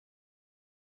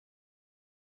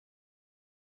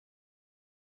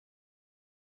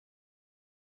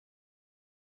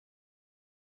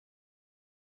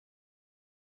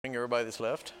Everybody that's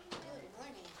left.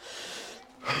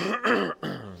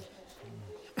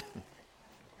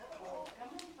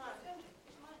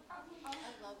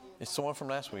 It's the one from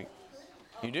last week.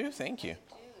 You do? Thank you.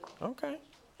 Okay.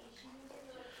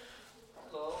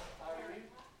 Hello, how are you?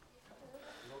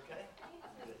 You okay?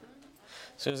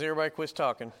 As soon as everybody quits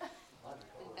talking.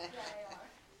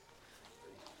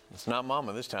 It's not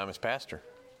Mama this time, it's Pastor.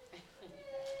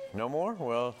 No more?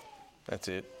 Well, that's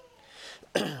it.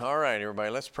 All right, everybody,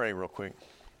 let's pray real quick.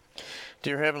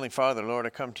 Dear Heavenly Father, Lord, I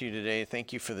come to you today.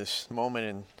 Thank you for this moment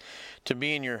and to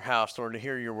be in your house, Lord, to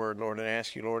hear your word, Lord, and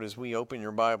ask you, Lord, as we open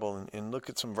your Bible and look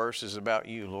at some verses about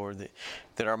you, Lord,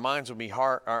 that our minds will be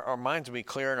our minds will be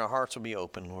clear and our hearts will be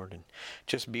open, Lord, and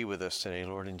just be with us today,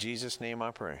 Lord. In Jesus' name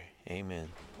I pray. Amen.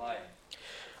 Bye.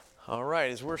 All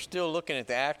right, as we're still looking at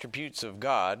the attributes of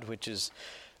God, which is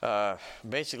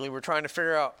basically we're trying to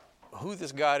figure out who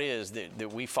this God is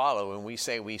that we follow and we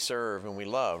say we serve and we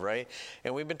love, right?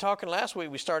 And we've been talking last week,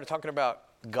 we started talking about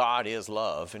God is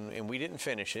love, and we didn't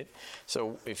finish it.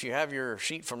 So if you have your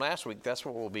sheet from last week, that's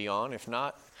what we'll be on. If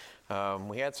not,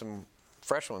 we had some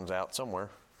fresh ones out somewhere.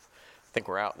 I think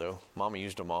we're out, though. Mama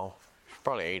used them all. She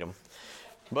probably ate them.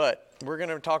 But we're going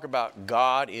to talk about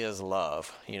God is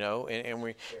love, you know.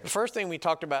 And the first thing we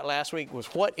talked about last week was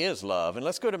what is love. And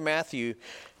let's go to Matthew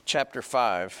chapter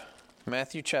 5.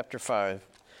 Matthew chapter 5,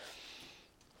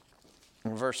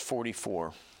 verse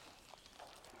 44.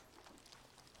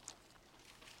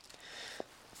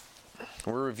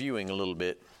 We're reviewing a little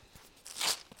bit.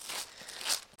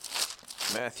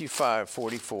 Matthew 5,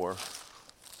 44.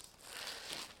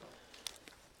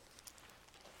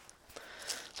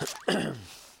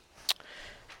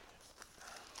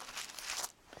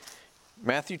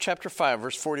 Matthew chapter 5,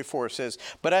 verse 44 says,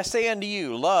 "But I say unto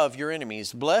you, love your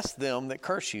enemies, bless them that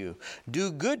curse you,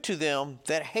 do good to them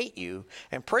that hate you,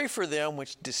 and pray for them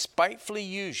which despitefully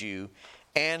use you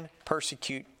and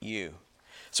persecute you."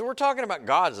 So we're talking about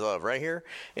God's love right here.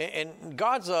 And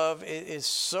God's love is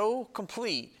so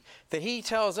complete that he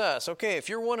tells us, okay, if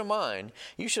you're one of mine,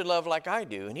 you should love like I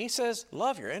do. And he says,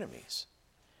 love your enemies.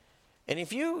 And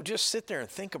if you just sit there and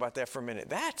think about that for a minute,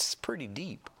 that's pretty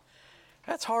deep.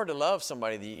 That's hard to love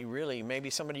somebody that you really, maybe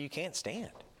somebody you can't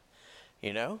stand.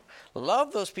 You know,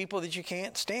 love those people that you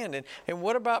can't stand. And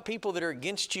what about people that are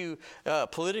against you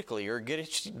politically or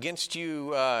against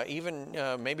you even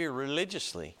maybe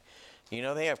religiously? You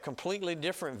know, they have completely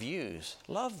different views.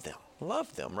 Love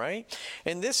them, right?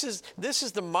 And this is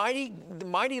the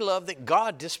mighty love that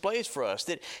God displays for us.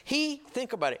 That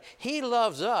think about it, he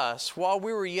loves us while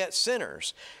we were yet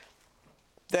sinners.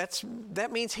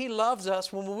 That means he loves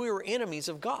us when we were enemies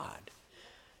of God.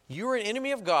 You were an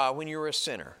enemy of God when you were a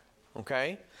sinner,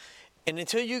 okay? And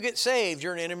until you get saved,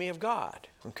 you're an enemy of God,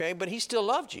 okay? But he still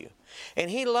loved you. And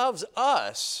he loves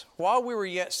us while we were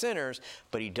yet sinners,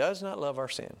 but he does not love our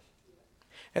sin.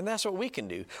 And that's what we can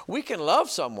do. We can love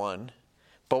someone,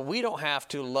 but we don't have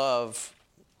to love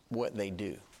what they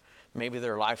do. Maybe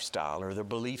their lifestyle or their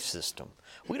belief system.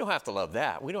 We don't have to love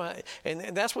that. We don't. And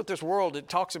that's what this world, it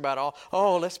talks about.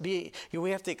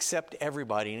 We have to accept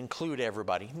everybody and include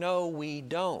everybody. No, we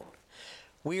don't.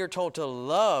 We are told to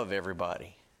love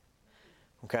everybody,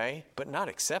 okay, but not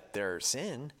accept their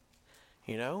sin.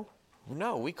 You know,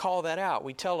 no, we call that out.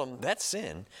 We tell them that's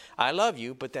sin. I love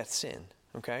you, but that's sin.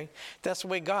 Okay, that's the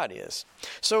way God is.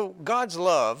 So God's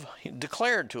love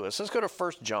declared to us. Let's go to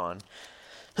 1 John.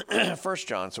 1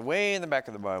 John, so way in the back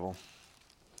of the Bible.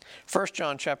 1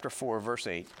 John chapter 4, verse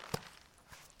 8.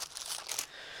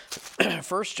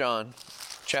 1 John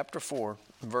chapter 4,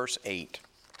 verse 8.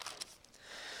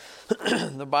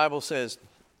 The Bible says,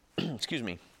 excuse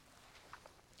me,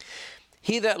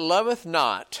 "He that loveth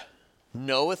not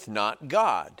knoweth not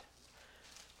God,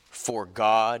 for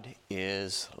God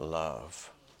is love."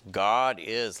 God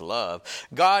is love.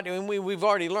 God, and we've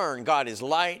already learned, God is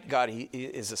light. God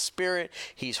is a spirit.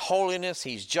 He's holiness.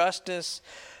 He's justice.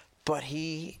 But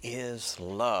he is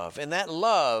love. And that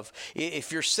love,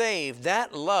 if you're saved,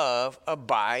 that love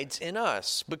abides in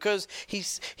us because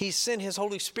he's sent his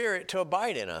Holy Spirit to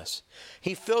abide in us.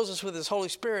 He fills us with his Holy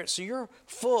Spirit, so you're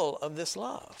full of this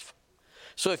love.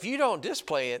 So if you don't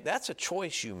display it, that's a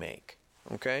choice you make.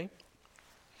 Okay?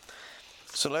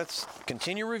 So let's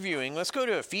continue reviewing. Let's go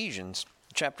to Ephesians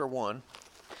chapter 1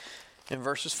 and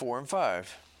verses 4 and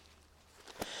 5.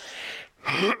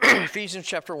 Ephesians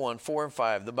chapter 1, 4 and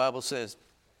 5. The Bible says,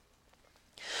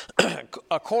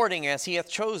 "According as he hath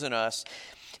chosen us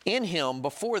in him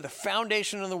before the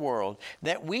foundation of the world,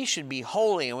 that we should be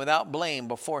holy and without blame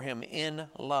before him in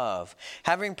love,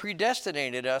 having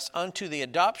predestinated us unto the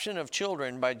adoption of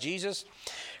children by Jesus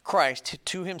Christ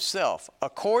to himself,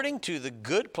 according to the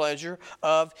good pleasure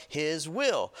of his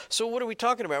will. So what are we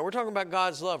talking about? We're talking about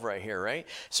God's love right here, right?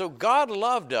 So God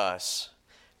loved us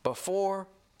before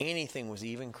anything was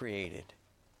even created.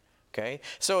 Okay,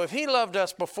 so if he loved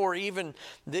us before even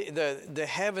the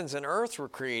heavens and earth were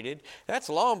created, that's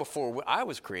long before I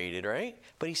was created, right?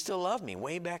 But he still loved me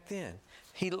way back then.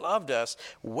 He loved us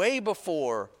way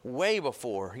before,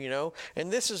 you know.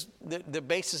 And this is the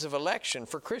basis of election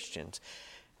for Christians.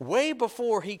 Way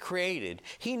before he created,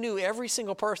 he knew every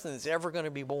single person that's ever going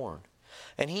to be born.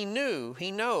 And he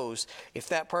knows if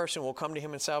that person will come to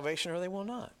him in salvation or they will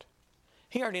not.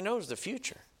 He already knows the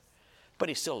future, but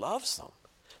he still loves them.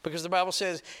 Because the Bible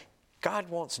says God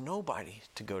wants nobody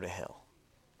to go to hell.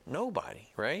 Nobody,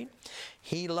 right?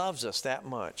 He loves us that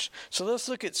much. So let's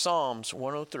look at Psalms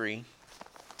 103,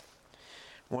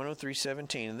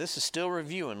 103:17. And this is still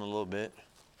reviewing a little bit,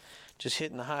 just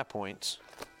hitting the high points.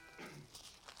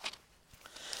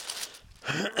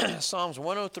 Psalms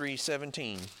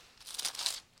 103:17.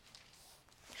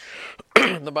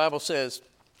 The Bible says,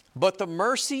 "But the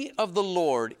mercy of the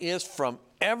Lord is from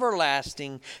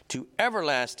everlasting to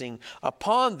everlasting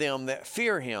upon them that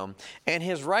fear him, and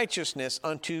his righteousness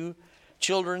unto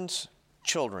children's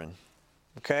children."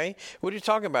 Okay? What are you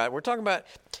talking about? We're talking about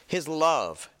his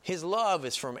love. His love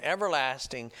is from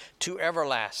everlasting to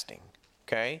everlasting.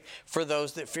 Okay? For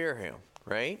those that fear him,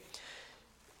 right?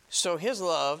 So his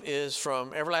love is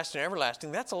from everlasting to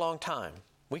everlasting. That's a long time.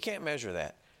 We can't measure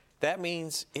that. That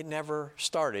means it never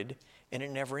started and it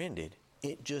never ended.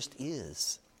 It just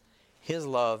is. His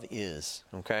love is,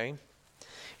 okay?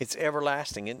 It's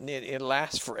everlasting. It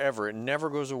lasts forever. It never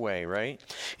goes away, right?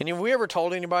 And have we ever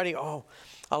told anybody, "Oh,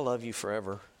 I love you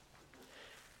forever"?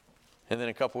 And then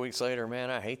a couple weeks later,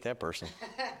 "Man, I hate that person."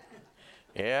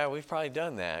 Yeah, we've probably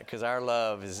done that because our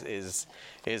love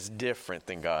is different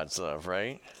than God's love,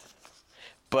 right?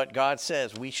 But God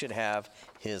says we should have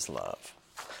his love.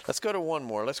 Let's go to one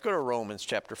more. Let's go to Romans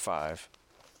chapter 5.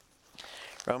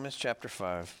 Romans chapter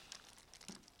 5.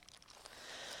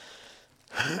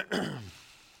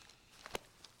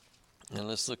 And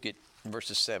let's look at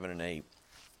verses 7 and 8.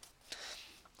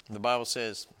 The Bible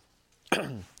says,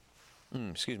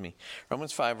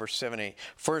 Romans 5, verse 7 and 8.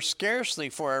 "For scarcely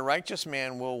for a righteous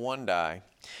man will one die,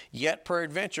 yet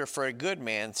peradventure for a good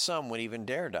man some would even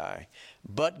dare die.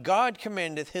 But God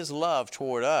commendeth his love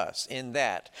toward us, in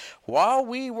that, while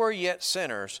we were yet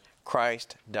sinners,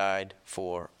 Christ died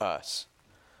for us."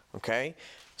 Okay?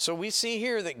 So we see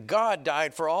here that God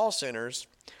died for all sinners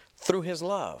through his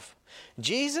love.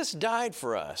 Jesus died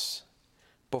for us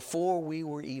before we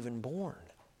were even born.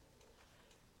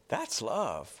 That's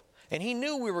love. And he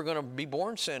knew we were going to be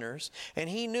born sinners, and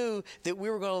he knew that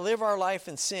we were going to live our life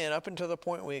in sin up until the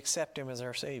point we accept him as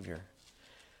our Savior.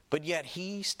 But yet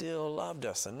he still loved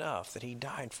us enough that he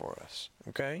died for us.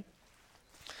 Okay?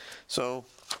 So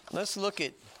let's look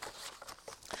at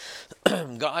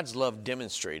God's love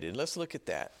demonstrated. Let's look at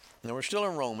that. Now we're still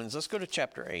in Romans. Let's go to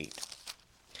chapter 8.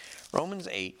 Romans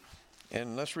 8,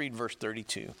 and let's read verse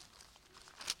 32.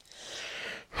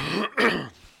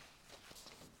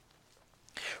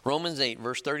 Romans 8,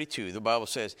 verse 32, the Bible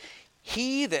says,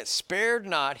 "He that spared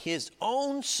not his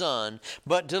own son,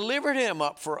 but delivered him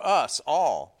up for us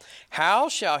all, how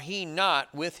shall he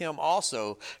not with him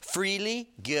also freely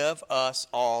give us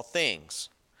all things?"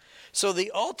 So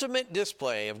the ultimate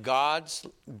display of God's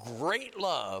great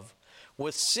love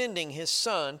was sending his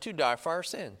son to die for our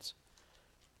sins.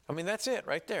 I mean, that's it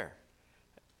right there.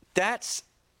 That's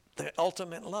the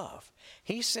ultimate love.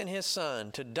 He sent his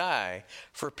son to die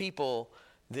for people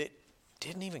that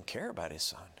didn't even care about his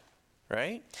son,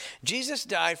 right? Jesus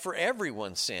died for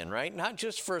everyone's sin, right? Not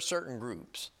just for certain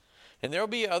groups. And there'll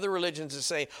be other religions that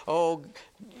say, "Oh,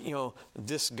 you know,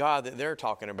 this God that they're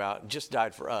talking about just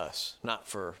died for us, not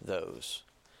for those."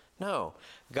 No,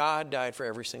 God died for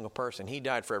every single person. He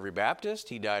died for every Baptist.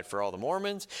 He died for all the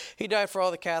Mormons. He died for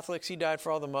all the Catholics. He died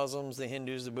for all the Muslims, the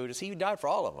Hindus, the Buddhists. He died for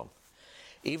all of them.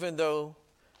 Even though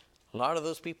a lot of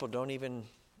those people don't even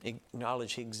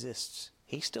acknowledge he exists,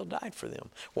 he still died for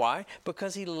them. Why?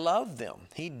 Because he loved them.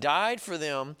 He died for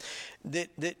them,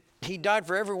 that he died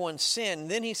for everyone's sin.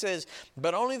 Then he says,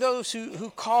 but only those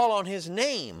who call on his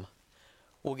name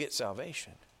will get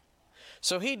salvation.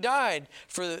 So he died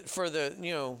for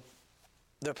the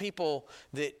people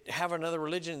that have another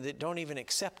religion that don't even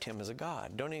accept him as a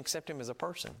God, don't even accept him as a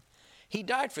person. He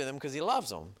died for them because he loves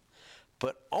them.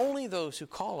 But only those who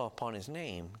call upon his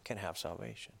name can have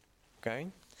salvation.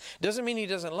 Okay? Doesn't mean he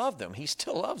doesn't love them. He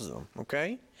still loves them,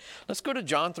 okay? Let's go to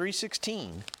John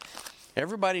 3:16.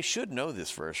 Everybody should know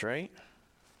this verse, right?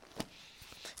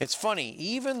 It's funny,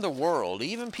 even the world,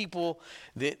 even people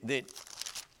that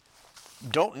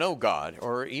don't know God,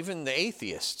 or even the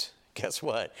atheists, guess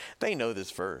what? They know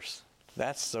this verse.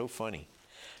 That's so funny.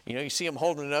 You know, you see them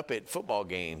holding it up at football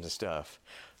games and stuff.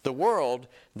 The world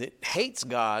that hates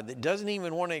God, that doesn't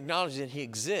even want to acknowledge that he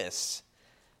exists,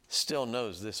 still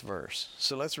knows this verse.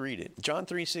 So let's read it. John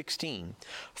 3:16.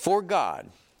 For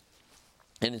God,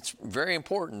 and it's very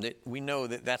important that we know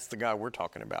that that's the God we're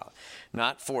talking about,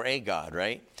 not for a God,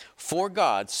 right? For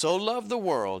God so loved the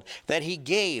world that he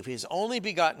gave his only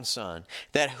begotten Son,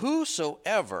 that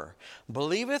whosoever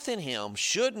believeth in him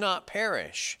should not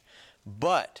perish,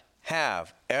 but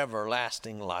have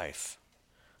everlasting life.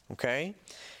 Okay?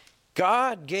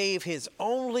 God gave his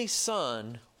only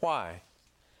Son. Why?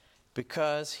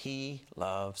 Because he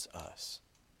loves us.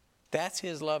 That's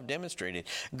his love demonstrated.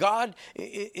 God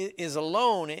is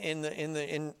alone in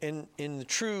the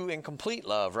true and complete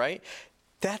love, right?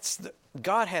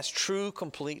 God has true,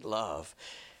 complete love.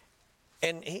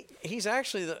 And he's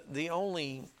actually the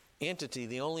only entity,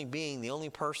 the only being, the only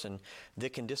person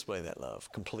that can display that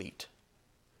love, complete.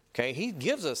 Okay, he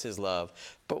gives us his love,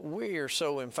 but we are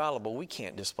so infallible, we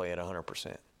can't display it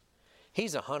 100%.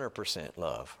 He's 100%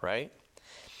 love, right?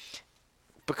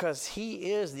 Because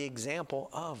he is the example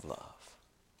of love.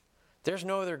 There's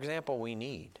no other example we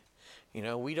need. You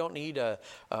know, we don't need a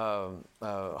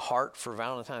heart for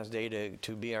Valentine's Day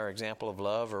to be our example of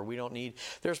love, or we don't need,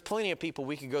 there's plenty of people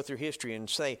we could go through history and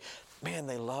say, man,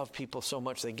 they love people so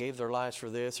much, they gave their lives for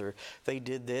this, or they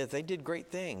did this, they did great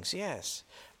things, yes,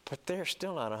 but they're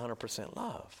still not 100%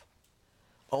 love.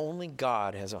 Only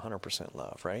God has 100%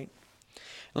 love, right?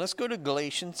 And let's go to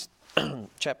Galatians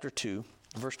chapter 2,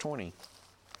 verse 20.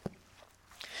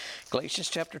 Galatians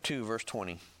chapter 2, verse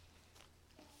 20.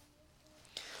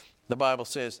 The Bible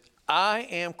says, I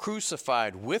am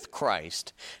crucified with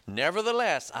Christ,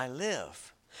 nevertheless I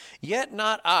live. Yet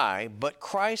not I, but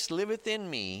Christ liveth in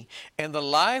me, and the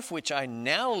life which I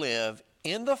now live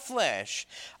in the flesh,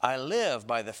 I live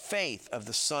by the faith of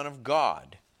the Son of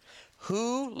God,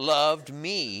 who loved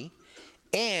me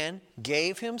and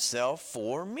gave himself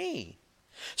for me.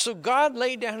 So God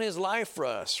laid down his life for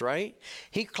us, right?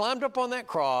 He climbed up on that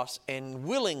cross and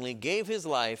willingly gave his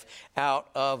life out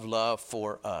of love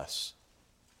for us.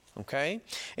 Okay?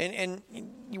 And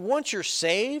once you're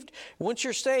saved,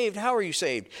 how are you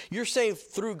saved? You're saved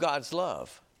through God's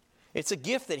love. It's a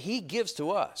gift that he gives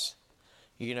to us.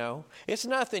 You know? It's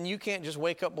nothing you can't just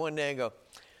wake up one day and go,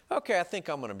 okay, I think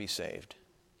I'm going to be saved.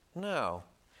 No.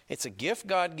 It's a gift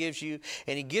God gives you,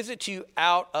 and he gives it to you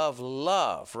out of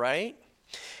love, right?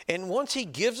 And once he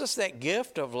gives us that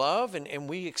gift of love and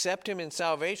we accept him in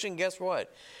salvation, guess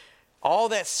what? All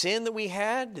that sin that we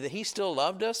had, that he still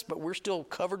loved us, but we're still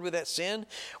covered with that sin,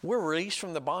 we're released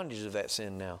from the bondage of that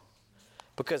sin now.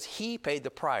 Because he paid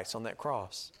the price on that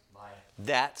cross.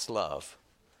 That's love.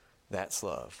 That's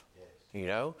love. You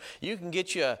know? You can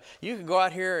go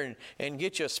out here and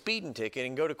get you a speeding ticket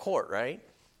and go to court, right?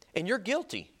 And you're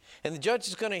guilty. And the judge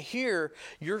is going to hear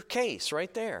your case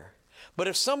right there. But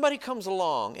if somebody comes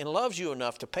along and loves you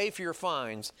enough to pay for your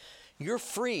fines, you're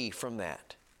free from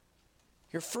that.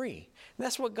 You're free. And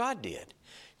that's what God did.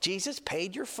 Jesus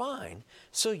paid your fine,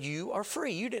 so you are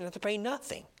free. You didn't have to pay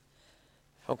nothing.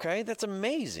 Okay? That's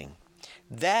amazing.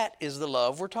 That is the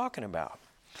love we're talking about.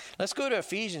 Let's go to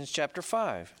Ephesians chapter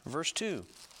 5, verse 2.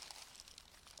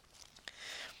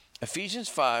 Ephesians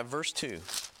 5, verse 2.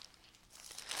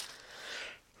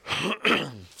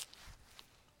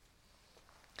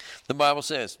 The Bible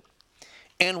says,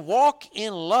 and walk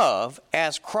in love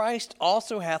as Christ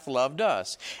also hath loved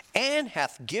us, and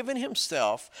hath given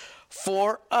himself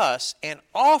for us an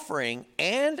offering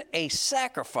and a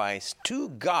sacrifice to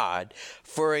God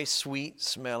for a sweet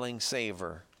smelling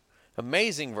savor.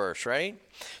 Amazing verse, right?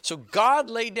 So God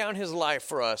laid down his life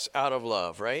for us out of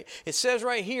love, right? It says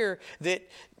right here that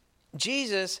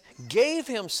Jesus gave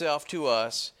himself to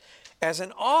us as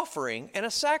an offering and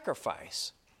a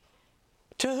sacrifice.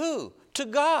 To who? To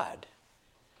God.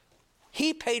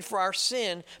 He paid for our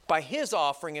sin by his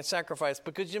offering and sacrifice.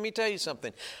 Because let me tell you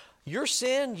something. Your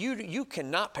sin, you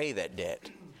cannot pay that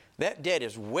debt. That debt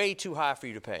is way too high for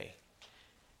you to pay.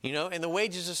 You know, and the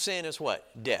wages of sin is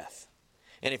what? Death.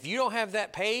 And if you don't have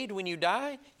that paid when you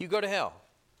die, you go to hell.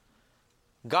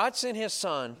 God sent his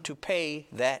Son to pay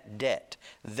that debt.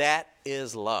 That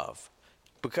is love.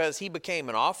 Because he became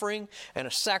an offering and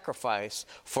a sacrifice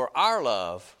for our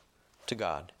love to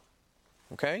God.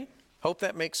 Okay? Hope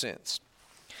that makes sense.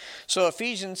 So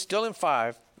Ephesians, still in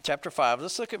 5, chapter 5.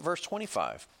 Let's look at verse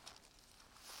 25.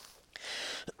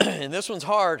 And this one's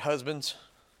hard, husbands.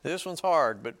 This one's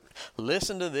hard, but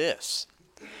listen to this.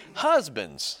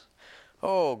 Husbands.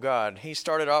 Oh, God, he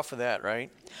started off with that,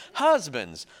 right?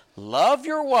 Husbands, love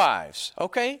your wives.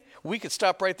 Okay, we could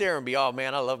stop right there and be, oh,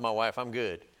 man, I love my wife. I'm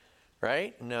good.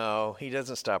 Right? No, he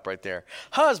doesn't stop right there.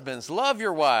 Husbands, love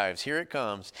your wives. Here it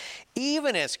comes.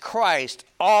 Even as Christ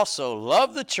also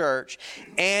loved the church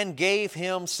and gave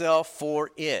himself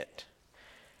for it.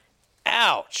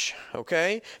 Ouch.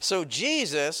 Okay? So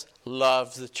Jesus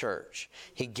loves the church.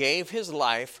 He gave his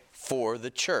life for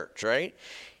the church, right?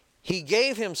 He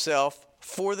gave himself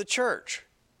for the church.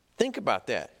 Think about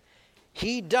that.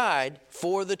 He died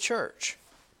for the church.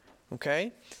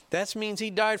 Okay? That means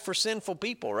he died for sinful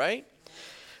people, right?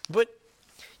 But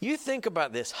you think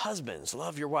about this. Husbands,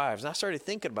 love your wives. And I started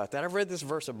thinking about that. I've read this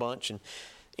verse a bunch, and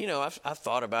I've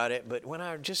thought about it. But when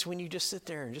you just sit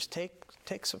there and just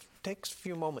takes a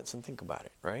few moments and think about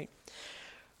it, right?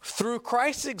 Through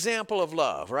Christ's example of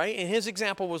love, right? And his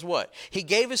example was what? He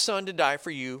gave his son to die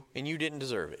for you, and you didn't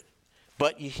deserve it.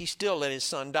 But he still let his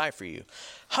son die for you.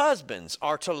 Husbands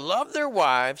are to love their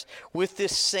wives with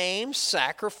this same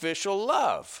sacrificial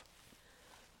love.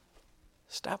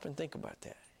 Stop and think about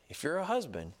that. If you're a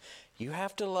husband, you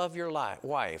have to love your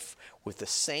wife with the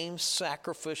same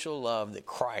sacrificial love that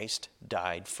Christ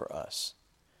died for us.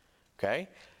 Okay?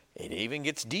 It even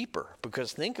gets deeper,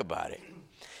 because think about it.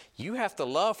 You have to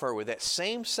love her with that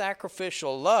same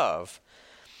sacrificial love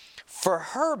for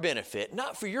her benefit,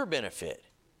 not for your benefit.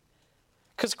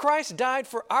 Because Christ died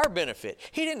for our benefit.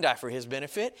 He didn't die for his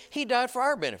benefit. He died for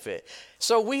our benefit.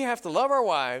 So we have to love our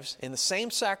wives in the same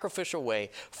sacrificial way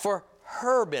for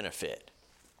her benefit.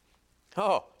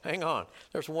 Oh, hang on.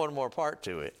 There's one more part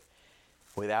to it.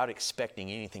 Without expecting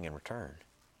anything in return.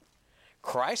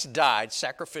 Christ died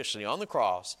sacrificially on the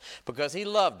cross because he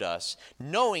loved us,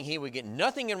 knowing he would get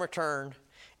nothing in return,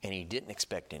 and he didn't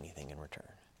expect anything in return.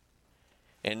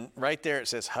 And right there it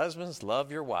says, husbands,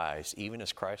 love your wives, even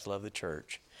as Christ loved the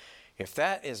church. If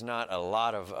that is not a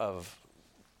lot of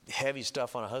heavy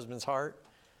stuff on a husband's heart,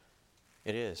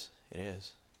 it is. It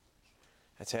is.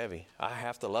 That's heavy. I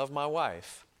have to love my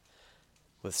wife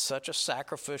with such a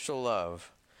sacrificial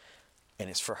love, and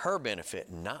it's for her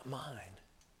benefit, not mine.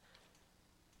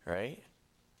 Right?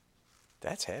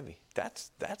 That's heavy.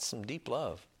 That's some deep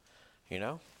love.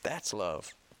 That's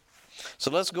love.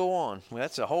 So let's go on.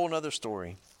 That's a whole other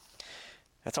story.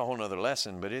 That's a whole other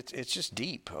lesson, but it's just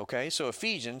deep, okay? So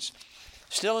Ephesians,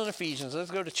 still in Ephesians,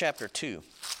 let's go to chapter 2.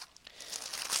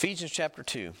 Ephesians chapter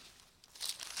 2.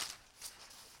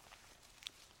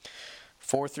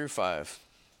 4 through 5.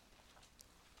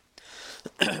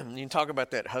 You can talk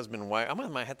about that husband and wife. I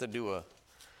might have to do a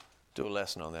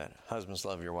lesson on that. Husbands,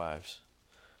 love your wives.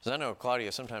 Because I know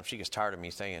Claudia, sometimes she gets tired of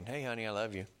me saying, hey, honey, I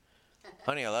love you.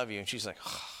 Honey, I love you. And she's like,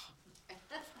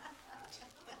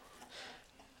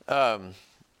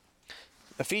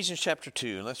 Ephesians chapter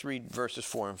 2, let's read verses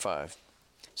 4 and 5.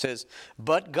 It says,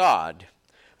 but God,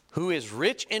 who is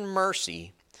rich in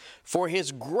mercy, for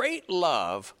his great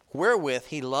love wherewith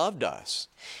he loved us,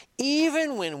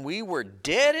 even when we were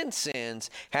dead in sins,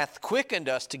 hath quickened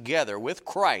us together with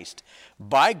Christ.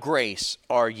 By grace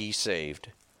are ye saved.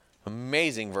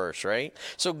 Amazing verse, right?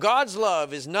 So God's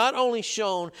love is not only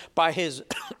shown by his,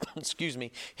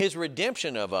 his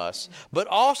redemption of us, but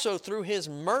also through his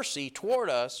mercy toward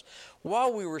us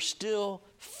while we were still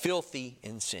filthy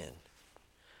in sin.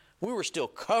 We were still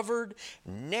covered,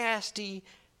 nasty,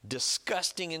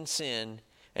 disgusting in sin,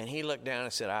 and he looked down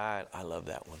and said, I love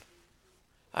that one.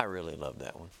 I really love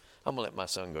that one. I'm going to let my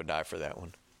son go die for that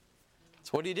one.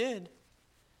 That's what he did.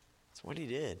 That's what he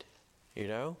did,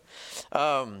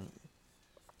 And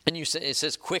it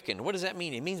says quickened. What does that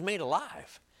mean? It means made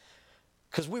alive.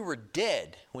 Because we were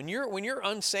dead. When you're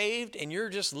unsaved and you're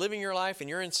just living your life and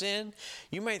you're in sin,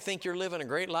 you might think you're living a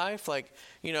great life, like,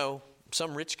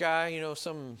 some rich guy,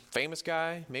 some famous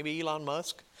guy, maybe Elon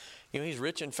Musk. He's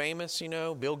rich and famous,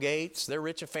 Bill Gates, they're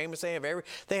rich and famous.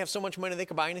 They have so much money they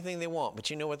can buy anything they want. But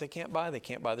you know what they can't buy? They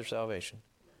can't buy their salvation.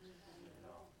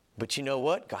 But you know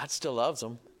what? God still loves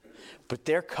them. But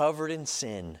they're covered in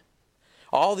sin.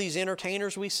 All these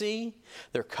entertainers we see,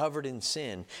 they're covered in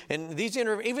sin. And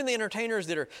even the entertainers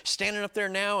that are standing up there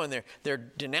now and they're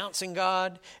denouncing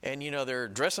God and, they're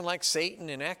dressing like Satan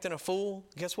and acting a fool,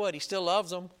 guess what? He still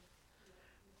loves them.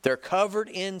 They're covered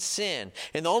in sin.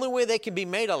 And the only way they can be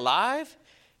made alive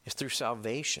is through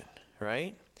salvation,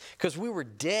 right? Because we were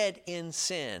dead in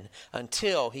sin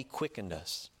until he quickened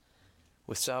us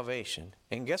with salvation.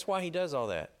 And guess why he does all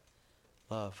that?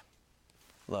 Love.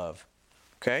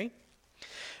 Okay?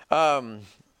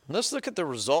 Let's look at the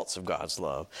results of God's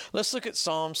love. Let's look at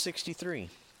Psalm 63.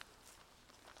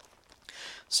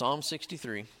 Psalm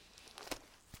 63.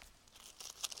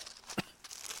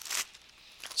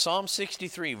 Psalm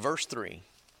 63, verse 3.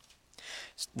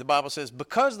 The Bible says,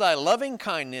 because thy loving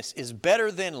kindness is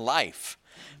better than life,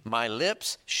 my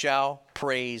lips shall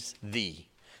praise thee.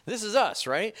 This is us,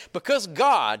 right? Because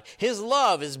God, his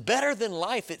love is better than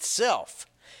life itself.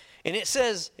 And it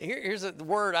says, here's the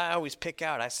word I always pick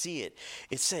out. I see it.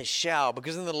 It says shall,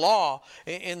 because in the law,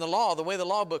 the way the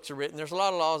law books are written, there's a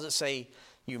lot of laws that say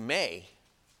you may.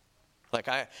 Like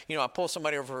I pull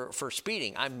somebody over for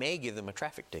speeding, I may give them a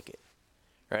traffic ticket,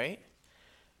 right?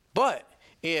 But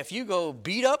if you go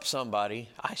beat up somebody,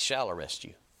 I shall arrest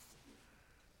you.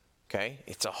 Okay?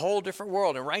 It's a whole different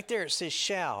world. And right there it says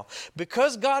shall.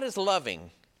 Because God is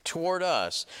loving toward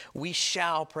us, we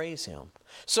shall praise him.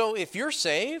 So if you're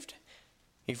saved,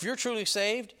 if you're truly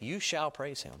saved, you shall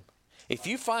praise him. If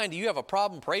you find you have a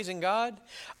problem praising God,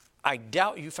 I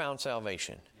doubt you found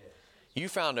salvation. You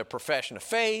found a profession of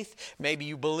faith. Maybe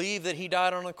you believe that he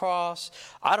died on the cross.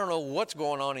 I don't know what's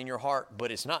going on in your heart,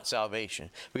 but it's not salvation.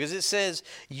 Because it says,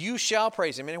 you shall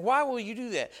praise him. And why will you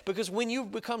do that? Because when you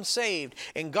become saved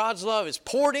and God's love is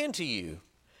poured into you,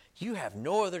 you have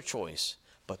no other choice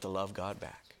but to love God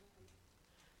back.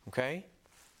 Okay?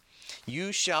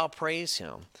 You shall praise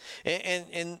him.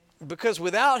 And because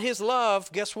without his love,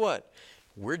 guess what?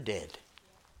 We're dead.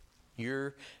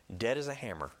 You're dead as a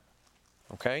hammer.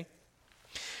 Okay?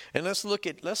 And let's look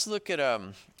at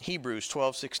Hebrews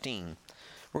 12:16.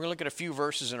 We're going to look at a few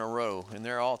verses in a row, and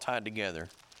they're all tied together.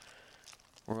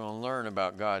 We're going to learn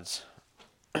about God's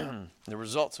the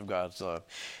results of God's love.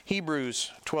 Hebrews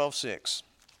 12:6.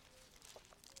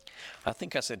 I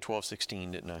think I said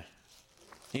 12:16, didn't I?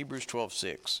 Hebrews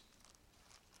 12:6.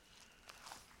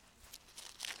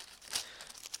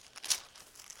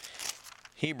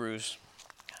 Hebrews,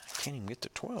 I can't even get to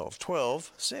 12.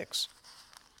 12:6.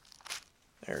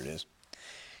 There it is.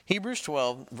 Hebrews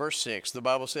 12, verse 6, the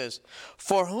Bible says,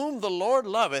 for whom the Lord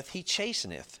loveth, he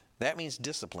chasteneth. That means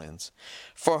disciplines.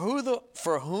 For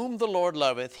whom the Lord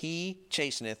loveth, he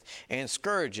chasteneth, and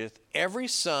scourgeth every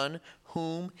son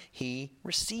whom he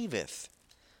receiveth.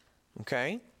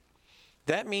 Okay?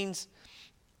 That means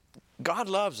God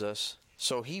loves us,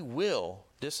 so he will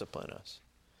discipline us.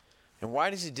 And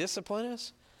why does he discipline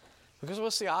us? Because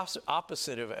what's the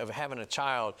opposite of having a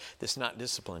child that's not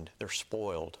disciplined? They're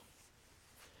spoiled.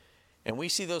 And we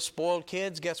see those spoiled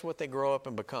kids, guess what they grow up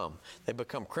and become? They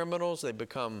become criminals, they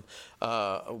become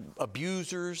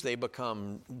abusers, they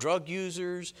become drug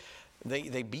users,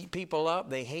 they beat people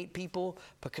up, they hate people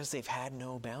because they've had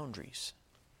no boundaries.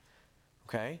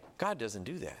 Okay? God doesn't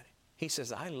do that. He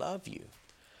says, I love you.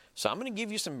 So I'm going to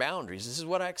give you some boundaries. This is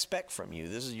what I expect from you.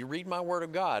 You read my word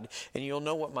of God and you'll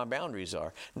know what my boundaries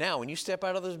are. Now, when you step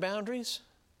out of those boundaries,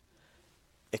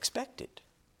 expect it.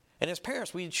 And as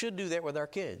parents, we should do that with our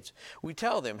kids. We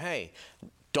tell them, hey,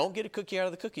 don't get a cookie out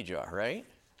of the cookie jar, right?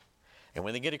 And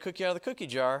when they get a cookie out of the cookie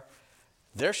jar,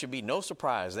 there should be no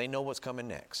surprise. They know what's coming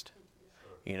next.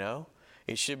 You know,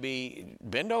 it should be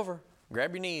bend over,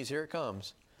 grab your knees, here it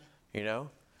comes. You know,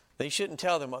 they shouldn't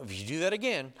tell them, if you do that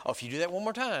again, if you do that one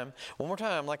more time,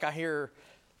 like I hear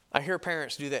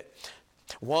parents do that.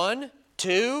 1,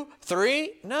 2,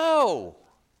 3, no.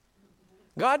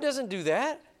 God doesn't do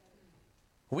that.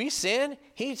 We sin,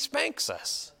 he spanks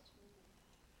us.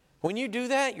 When you do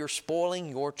that, you're spoiling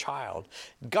your child.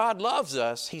 God loves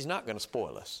us, he's not going to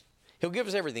spoil us. He'll give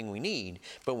us everything we need,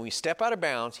 but when we step out of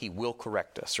bounds, he will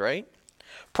correct us, right?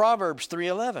 Proverbs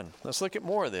 3:11. Let's look at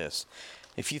more of this.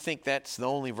 If you think that's the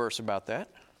only verse about that.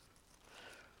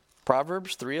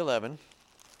 Proverbs 3:11.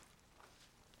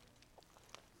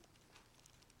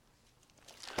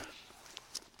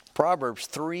 Proverbs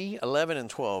 3:11 and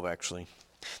 12, actually.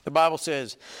 The Bible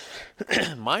says,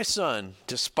 my son,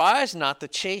 despise not the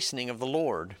chastening of the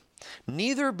Lord,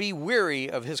 neither be weary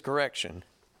of his correction.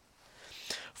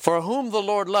 For whom the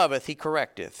Lord loveth, he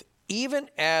correcteth, even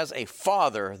as a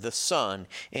father the son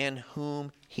in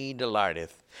whom he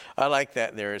delighteth. I like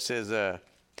that there. It says,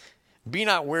 be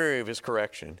not weary of his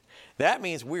correction. That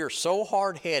means we are so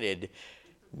hard-headed.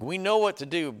 We know what to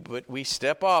do, but we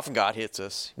step off and God hits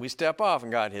us. We step off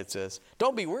and God hits us.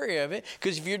 Don't be weary of it,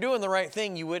 because if you're doing the right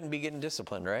thing, you wouldn't be getting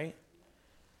disciplined, right?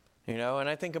 You know, and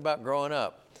I think about growing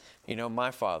up. You know,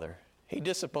 my father, he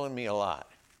disciplined me a lot.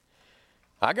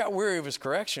 I got weary of his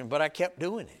correction, but I kept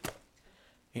doing it.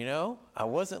 You know, I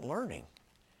wasn't learning.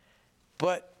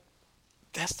 But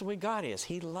that's the way God is.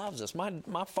 He loves us.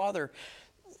 My father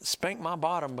spanked my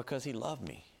bottom because he loved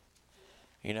me.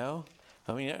 You know?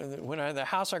 I mean, the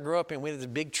house I grew up in, we had this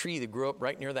big tree that grew up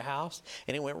right near the house,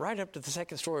 and it went right up to the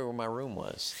second story where my room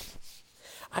was.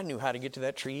 I knew how to get to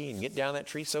that tree and get down that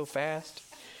tree so fast.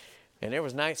 And there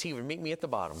was nights he would meet me at the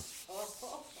bottom.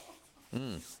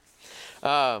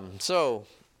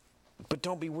 But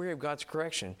don't be weary of God's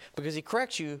correction, because he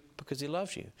corrects you because he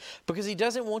loves you, because he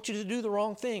doesn't want you to do the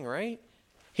wrong thing, right?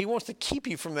 He wants to keep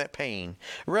you from that pain.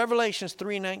 Revelations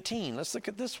 3:19. Let's look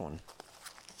at this one.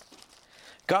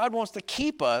 God wants to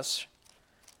keep us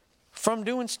from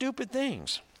doing stupid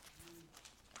things,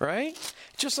 right?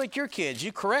 Just like your kids,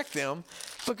 you correct them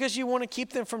because you want to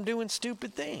keep them from doing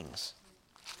stupid things.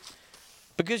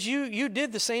 Because you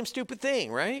did the same stupid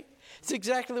thing, right? It's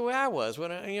exactly the way I was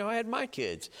when I had my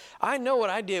kids. I know what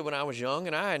I did when I was young,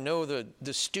 and I know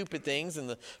the stupid things and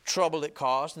the trouble it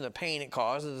caused and the pain it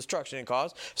caused and the destruction it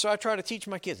caused. So I try to teach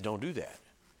my kids, don't do that.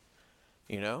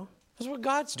 That's what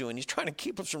God's doing. He's trying to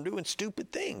keep us from doing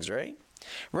stupid things, right?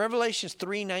 Revelations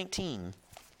 3:19.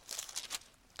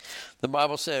 The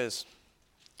Bible says,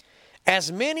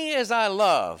 as many as I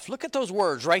love, look at those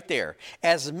words right there.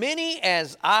 As many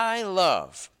as I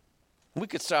love. We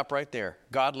could stop right there.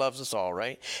 God loves us all,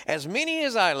 right? As many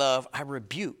as I love, I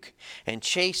rebuke and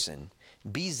chasten.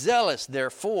 Be zealous,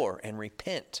 therefore, and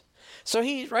repent. So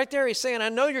right there, he's saying, I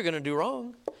know you're going to do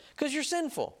wrong because you're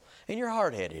sinful and you're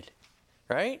hard-headed,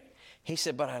 right? He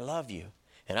said, but I love you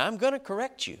and I'm going to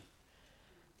correct you.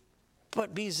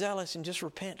 But be zealous and just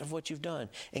repent of what you've done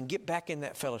and get back in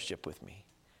that fellowship with me.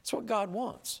 That's what God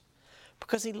wants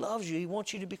because he loves you. He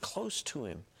wants you to be close to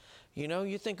him.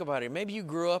 You think about it. Maybe you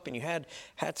grew up and you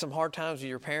had some hard times with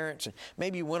your parents, and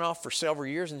maybe you went off for several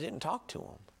years and didn't talk to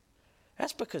them.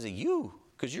 That's because of you,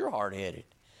 because you're hard-headed.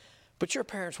 But your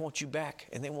parents want you back,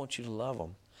 and they want you to love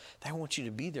them. They want you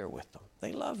to be there with them.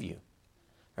 They love you,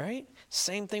 right?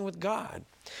 Same thing with God.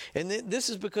 And this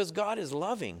is because God is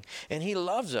loving, and he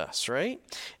loves us, right?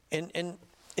 And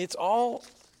it's all...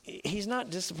 He's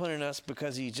not disciplining us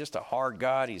because he's just a hard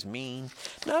God, he's mean.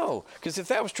 No, because if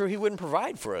that was true, he wouldn't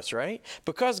provide for us, right?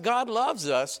 Because God loves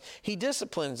us, he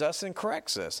disciplines us and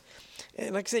corrects us.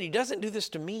 And like I said, he doesn't do this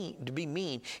to be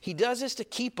mean. He does this to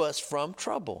keep us from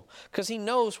trouble because he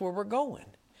knows where we're going.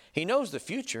 He knows the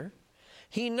future.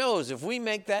 He knows if we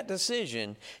make that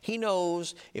decision, he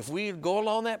knows if we go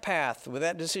along that path with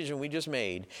that decision we just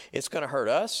made, it's going to hurt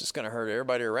us. It's going to hurt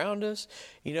everybody around us.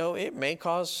 It may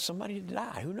cause somebody to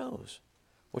die. Who knows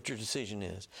what your decision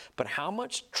is? But how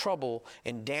much trouble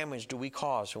and damage do we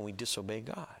cause when we disobey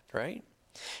God, right?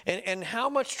 And how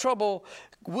much trouble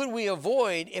would we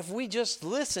avoid if we just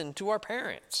listened to our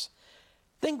parents?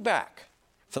 Think back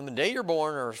from the day you're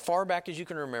born or as far back as you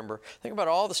can remember. Think about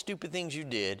all the stupid things you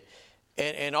did.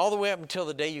 And all the way up until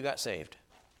the day you got saved.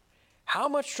 How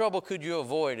much trouble could you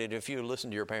avoid it if you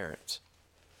listened to your parents?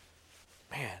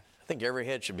 Man, I think every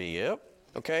head should be, yep.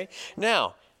 Okay.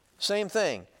 Now, same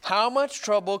thing. How much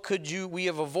trouble could we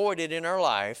have avoided in our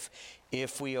life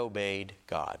if we obeyed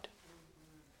God?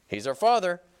 He's our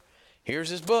Father. Here's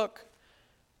his book.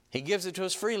 He gives it to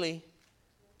us freely.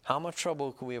 How much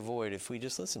trouble could we avoid if we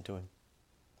just listened to him?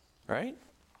 Right?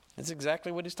 That's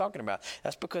exactly what he's talking about.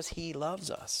 That's because he loves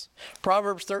us.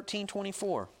 Proverbs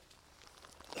 13:24.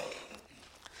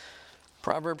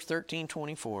 Proverbs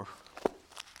 13:24.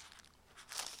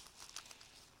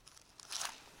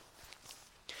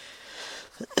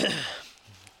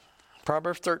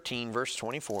 Proverbs 13, verse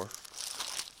 24.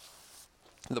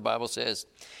 The Bible says,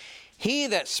 he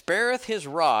that spareth his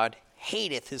rod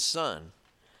hateth his son.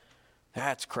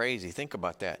 That's crazy. Think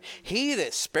about that. He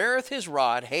that spareth his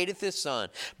rod hateth his son,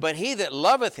 but he that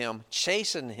loveth him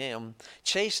chasteneth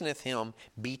him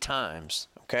betimes.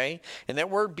 Okay? And that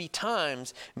word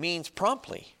betimes means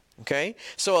promptly. Okay?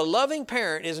 So a loving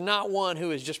parent is not one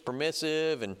who is just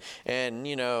permissive and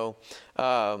I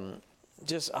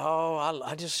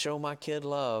just show my kid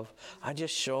love. I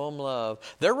just show them love.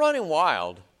 They're running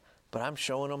wild, but I'm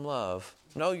showing them love.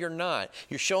 No, you're not.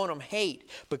 You're showing them hate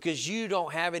because you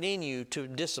don't have it in you to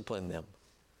discipline them.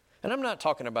 And I'm not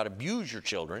talking about abuse your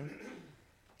children.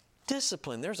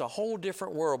 Discipline. There's a whole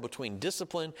different world between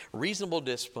discipline, reasonable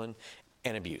discipline,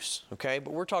 and abuse. Okay?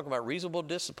 But we're talking about reasonable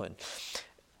discipline.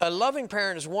 A loving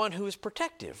parent is one who is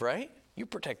protective, right? You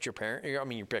protect your parents. You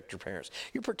protect your parents.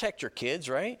 You protect your kids,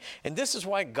 right? And this is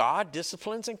why God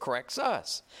disciplines and corrects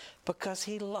us. Because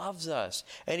he loves us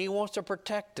and he wants to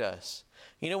protect us.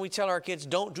 We tell our kids,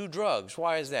 don't do drugs.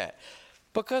 Why is that?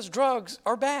 Because drugs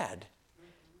are bad.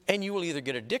 And you will either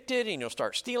get addicted and you'll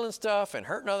start stealing stuff and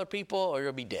hurting other people, or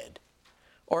you'll be dead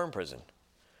or in prison.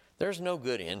 There's no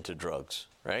good end to drugs,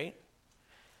 right?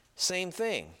 Same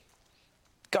thing.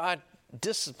 God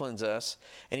disciplines us,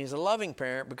 and he's a loving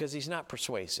parent because he's not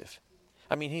persuasive.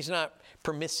 I mean, he's not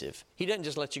permissive. He doesn't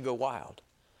just let you go wild.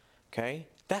 Okay?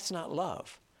 That's not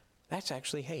love. That's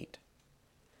actually hate.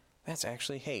 That's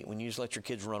actually hate when you just let your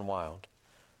kids run wild.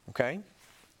 Okay?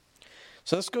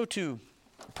 So let's go to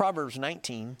Proverbs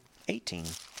 19:18.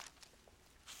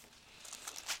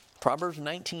 Proverbs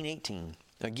 19:18.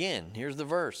 Again, here's the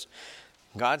verse.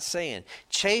 God's saying,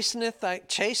 chasten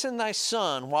thy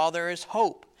son while there is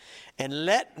hope, and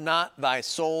let not thy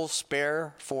soul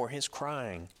spare for his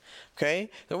crying. Okay?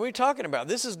 So what are we talking about?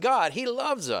 This is God. He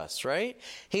loves us, right?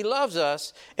 He loves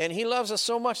us, and he loves us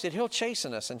so much that he'll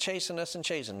chasten us and chasten us and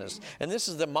chasten us. And this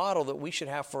is the model that we should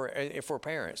have for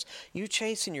parents. You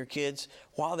chasten your kids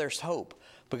while there's hope.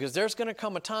 Because there's going to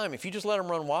come a time, if you just let them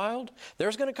run wild,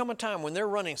 there's going to come a time when they're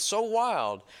running so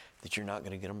wild that you're not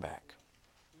going to get them back.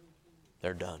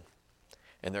 They're done.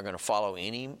 And they're going to follow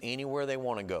anywhere they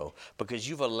want to go because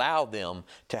you've allowed them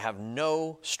to have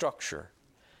no structure.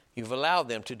 You've allowed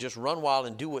them to just run wild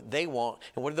and do what they want.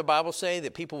 And what did the Bible say?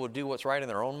 That people will do what's right in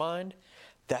their own mind?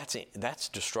 That's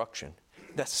destruction.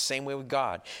 That's the same way with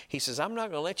God. He says, I'm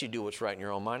not going to let you do what's right in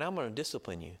your own mind. I'm going to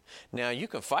discipline you. Now, you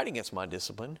can fight against my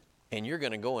discipline, and you're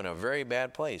going to go in a very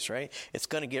bad place, right? It's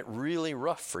going to get really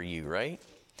rough for you, right?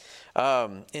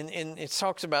 And it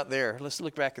talks about there. Let's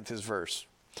look back at this verse.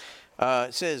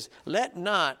 It says, let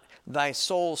not thy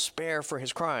soul spare for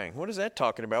his crying. What is that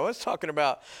talking about? Well, it's talking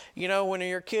about, when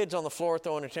your kid's on the floor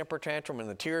throwing a temper tantrum and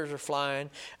the tears are flying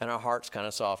and our heart's kind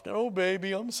of soft. Oh,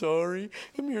 baby, I'm sorry.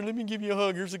 Come here, let me give you a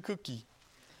hug. Here's a cookie.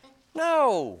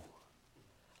 No.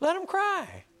 Let him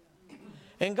cry.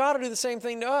 And God will do the same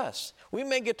thing to us. We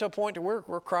may get to a point to where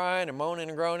we're crying and moaning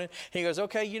and groaning. He goes,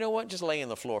 okay, you know what? Just lay on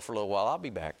the floor for a little while. I'll be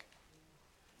back.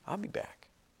 I'll be back.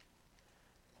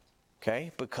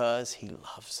 Okay? Because he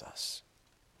loves us.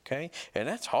 Okay? And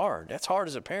that's hard. That's hard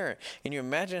as a parent. And you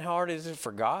imagine how hard it is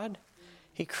for God?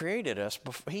 He created us.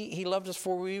 He loved us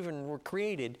before we even were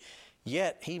created.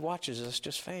 Yet he watches us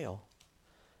just fail.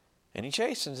 And he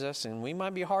chastens us, and we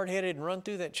might be hard-headed and run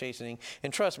through that chastening.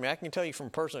 And trust me, I can tell you from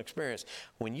personal experience,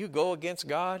 when you go against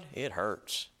God, it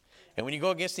hurts. And when you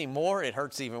go against him more, it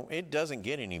hurts even. It doesn't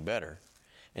get any better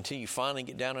until you finally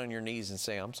get down on your knees and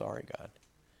say, I'm sorry, God.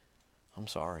 I'm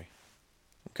sorry.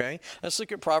 Okay? Let's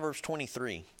look at Proverbs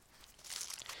 23.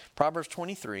 Proverbs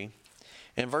 23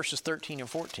 and verses 13 and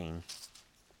 14.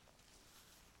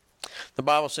 The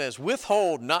Bible says,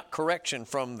 withhold not correction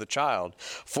from the child,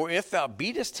 for if thou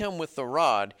beatest him with the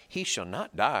rod, he shall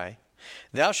not die.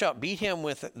 Thou shalt beat him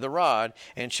with the rod,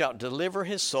 and shalt deliver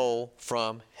his soul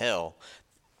from hell.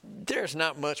 There's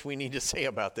not much we need to say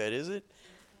about that, is it?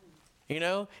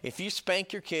 If you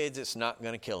spank your kids, it's not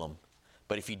going to kill them.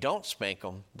 But if you don't spank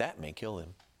them, that may kill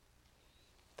them.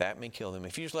 That may kill them.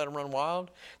 If you just let them run wild,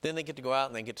 then they get to go out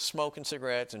and they get to smoking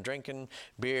cigarettes and drinking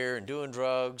beer and doing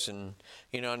drugs. And,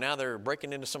 now they're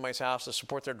breaking into somebody's house to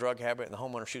support their drug habit, and the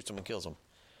homeowner shoots them and kills them.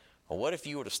 Well, what if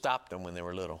you would have stopped them when they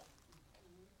were little?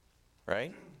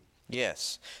 Right?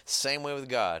 Yes. Same way with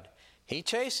God. He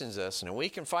chastens us, and we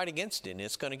can fight against it, and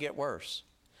it's going to get worse.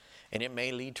 And it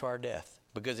may lead to our death.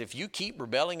 Because if you keep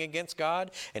rebelling against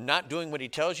God and not doing what he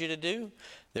tells you to do,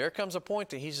 there comes a point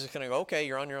that he's just going to go, okay,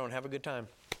 you're on your own. Have a good time.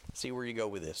 See where you go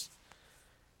with this.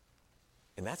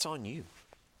 And that's on you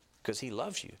because he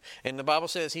loves you. And the Bible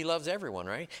says he loves everyone,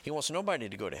 right? He wants nobody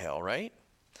to go to hell, right?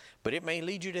 But it may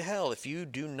lead you to hell if you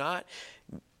do not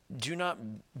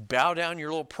bow down your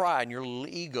little pride and your little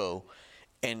ego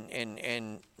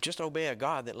and just obey a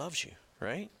God that loves you,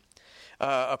 right?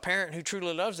 A parent who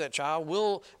truly loves that child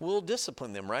will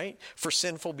discipline them, right? For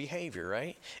sinful behavior,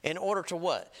 right? In order to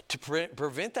what? To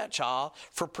prevent that child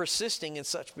from persisting in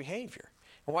such behavior.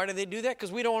 And why do they do that?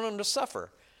 Because we don't want them to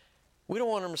suffer. We don't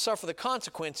want them to suffer the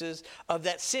consequences of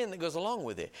that sin that goes along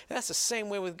with it. And that's the same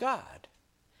way with God.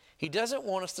 He doesn't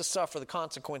want us to suffer the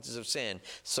consequences of sin,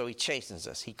 so he chastens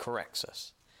us. He corrects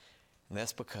us. And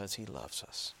that's because he loves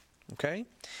us. Okay?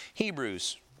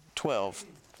 Hebrews 12.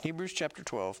 Hebrews chapter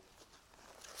 12.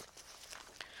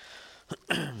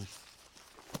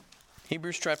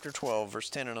 Hebrews chapter 12, verse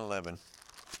 10 and 11.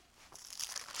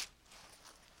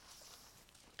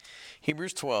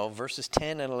 Hebrews 12, verses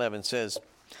 10 and 11 says,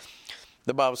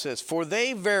 the Bible says, For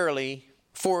they verily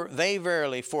for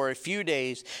a few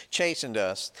days chastened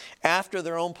us after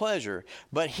their own pleasure,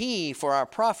 but he for our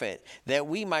profit, that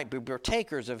we might be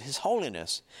partakers of his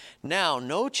holiness. Now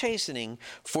no chastening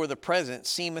for the present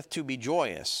seemeth to be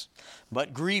joyous,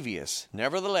 but grievous.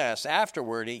 Nevertheless,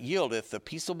 afterward it yieldeth the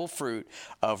peaceable fruit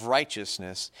of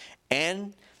righteousness,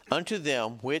 and unto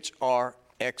them which are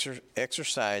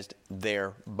exercised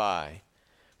thereby.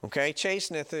 Okay,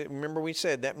 chasteneth, remember we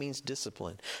said that means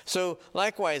discipline. So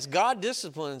likewise, God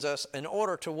disciplines us in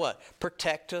order to what?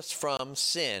 Protect us from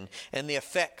sin and the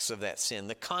effects of that sin,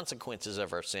 the consequences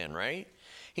of our sin, right?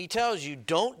 He tells you,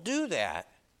 don't do that.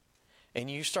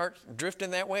 And you start drifting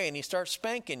that way and he starts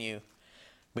spanking you.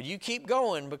 But you keep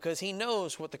going because he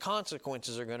knows what the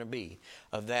consequences are going to be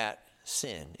of that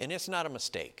sin. And it's not a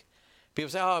mistake.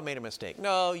 People say, oh, I made a mistake.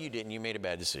 No, you didn't. You made a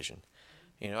bad decision.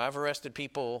 You know, I've arrested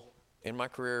people in my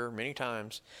career many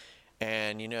times,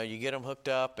 and you know, you get them hooked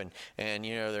up, and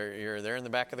you know, they're in the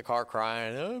back of the car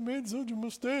crying, oh, I made such a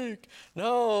mistake.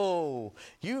 No,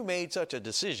 you made such a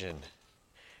decision,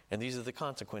 and these are the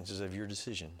consequences of your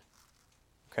decision.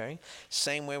 Okay?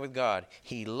 Same way with God.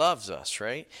 He loves us,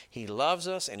 right? He loves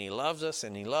us, and he loves us,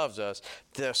 and he loves us,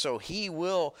 so he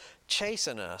will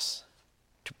chasten us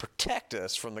to protect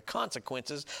us from the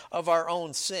consequences of our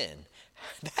own sin.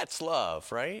 That's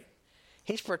love, right?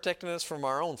 He's protecting us from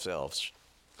our own selves.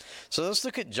 So let's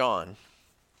look at John.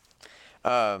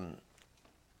 John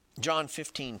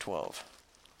 15:12.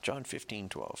 John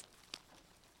 15:12.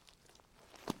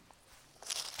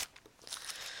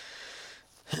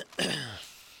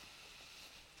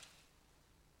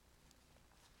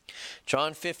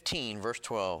 John 15, verse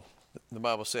 12. The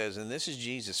Bible says, and this is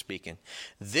Jesus speaking,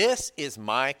 this is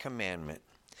my commandment,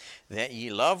 that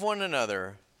ye love one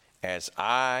another as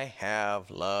I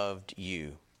have loved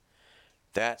you.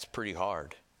 That's pretty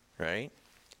hard, right?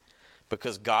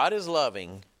 Because God is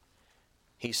loving,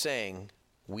 he's saying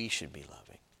we should be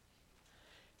loving.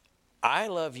 I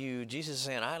love you, Jesus is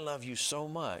saying, I love you so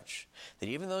much that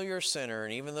even though you're a sinner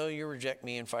and even though you reject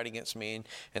me and fight against me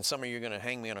and some of you are going to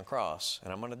hang me on a cross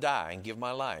and I'm going to die and give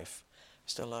my life, I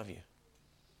still love you.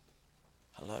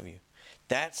 I love you.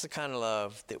 That's the kind of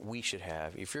love that we should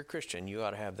have. If you're a Christian, you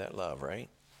ought to have that love, right?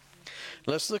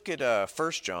 Let's look at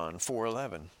 1 John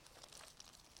 4:11.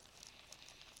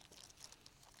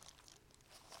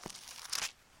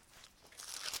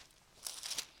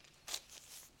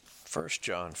 1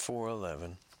 John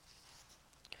 4:11.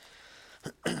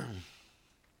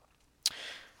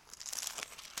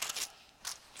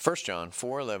 1 John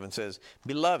 4:11 says,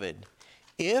 Beloved,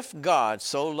 if God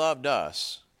so loved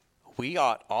us, we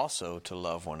ought also to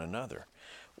love one another.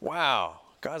 Wow,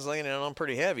 God's laying it on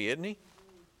pretty heavy, isn't he?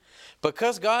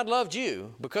 Because God loved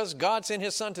you, because God sent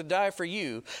his son to die for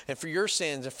you and for your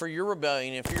sins and for your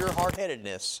rebellion and for your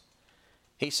hard-headedness,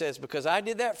 he says, because I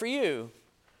did that for you,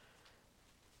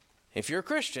 if you're a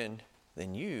Christian,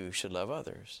 then you should love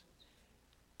others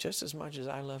just as much as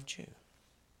I loved you.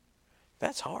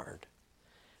 That's hard.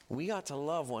 We ought to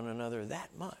love one another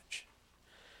that much.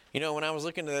 You know, when I was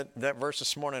looking at that verse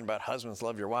this morning about husbands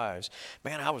love your wives,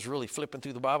 man, I was really flipping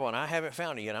through the Bible and I haven't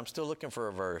found it yet. I'm still looking for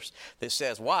a verse that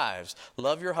says, wives,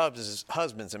 love your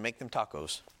husbands and make them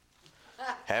tacos.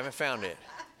 Haven't found it.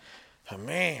 Oh,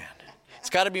 man, it's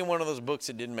got to be one of those books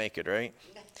that didn't make it, right?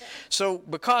 So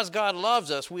because God loves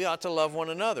us, we ought to love one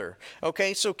another.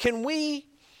 Okay, so can we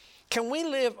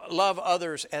love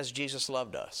others as Jesus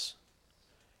loved us?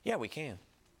 Yeah, we can.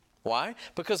 Why?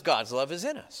 Because God's love is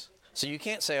in us. So you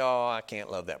can't say, oh, I can't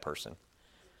love that person.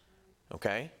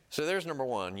 Okay? So there's number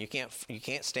one. You can't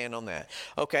stand on that.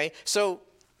 Okay? So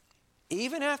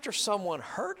even after someone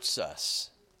hurts us,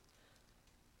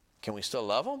 can we still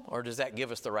love them? Or does that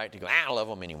give us the right to go, I don't love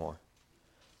them anymore?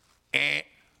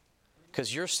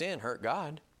 Because your sin hurt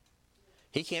God.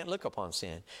 He can't look upon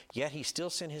sin. Yet he still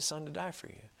sent his son to die for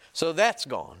you. So that's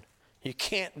gone. You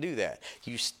can't do that.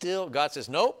 God says,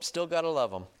 nope, still got to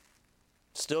love them.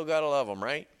 Still got to love them,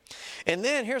 right? And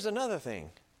then here's another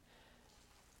thing.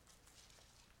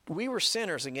 We were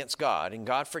sinners against God, and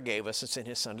God forgave us and sent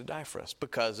his son to die for us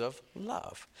because of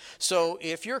love. So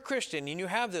if you're a Christian and you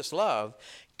have this love,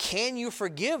 can you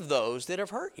forgive those that have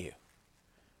hurt you?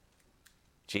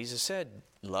 Jesus said,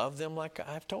 love them like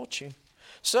I've taught you.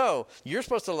 So you're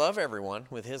supposed to love everyone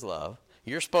with his love.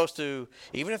 You're supposed to,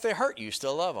 even if they hurt you,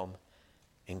 still love them.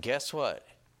 And guess what?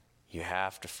 You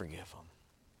have to forgive them.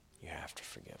 You have to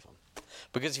forgive them.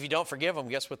 Because if you don't forgive them,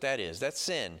 guess what that is? That's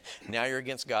sin. Now you're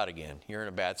against God again. You're in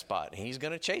a bad spot. And he's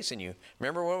going to chasten you.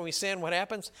 Remember when we sin, what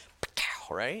happens?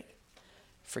 Right?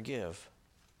 Forgive.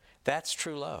 That's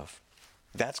true love.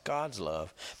 That's God's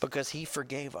love because he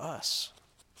forgave us.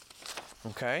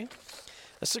 Okay?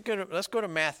 Let's go to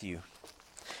Matthew.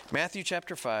 Matthew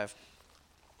chapter 5.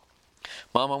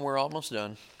 Mama, we're almost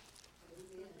done.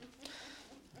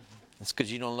 That's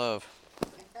because you don't love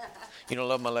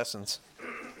my lessons.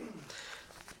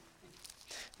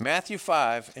 Matthew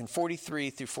 5 and 43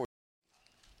 through 40.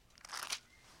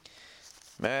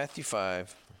 Matthew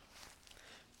 5,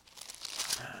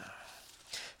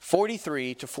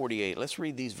 43 to 48. Let's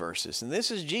read these verses. And this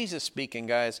is Jesus speaking,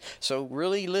 guys, so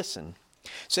really listen.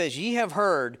 It says, ye have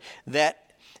heard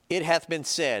that it hath been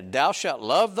said, thou shalt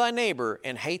love thy neighbor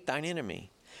and hate thine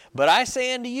enemy. But I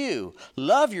say unto you,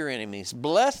 love your enemies,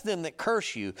 bless them that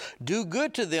curse you, do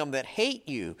good to them that hate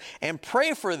you, and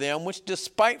pray for them which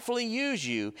despitefully use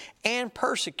you and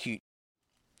persecute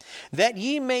you, that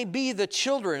ye may be the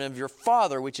children of your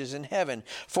Father which is in heaven.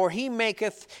 For he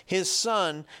maketh his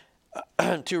sun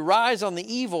to rise on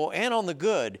the evil and on the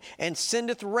good, and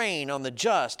sendeth rain on the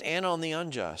just and on the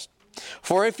unjust.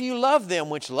 For if you love them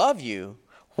which love you,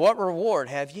 what reward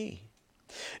have ye?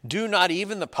 Do not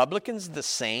even the publicans the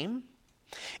same?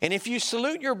 And if you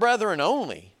salute your brethren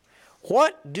only,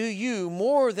 what do you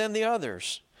more than the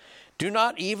others? Do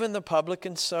not even the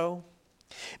publicans so?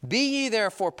 Be ye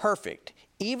therefore perfect,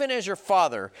 even as your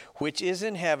Father which is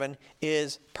in heaven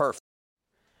is perfect.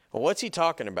 Well, what's he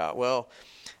talking about? Well,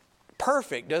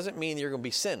 perfect doesn't mean you're going to be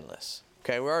sinless.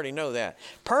 Okay, we already know that.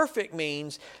 Perfect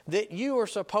means that you are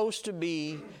supposed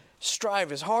to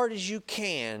strive as hard as you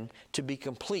can to be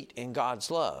complete in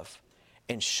God's love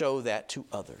and show that to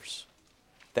others.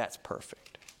 That's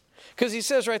perfect. Because he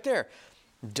says right there,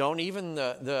 don't even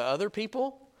the other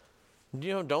people,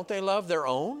 don't they love their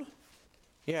own?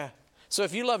 Yeah. So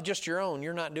if you love just your own,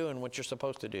 you're not doing what you're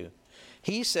supposed to do.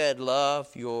 He said,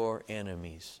 love your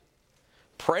enemies.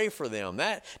 Pray for them.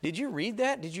 Did you read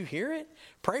that? Did you hear it?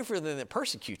 Pray for them that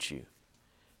persecute you.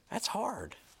 That's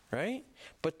hard, right?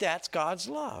 But that's God's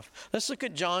love. Let's look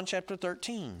at John chapter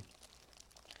 13.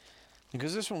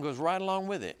 Because this one goes right along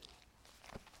with it.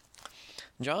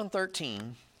 John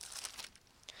 13,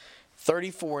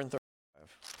 34 and 35.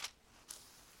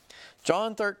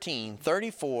 John 13,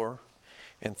 34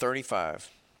 and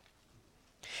 35.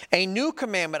 A new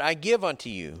commandment I give unto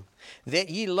you, that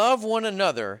ye love one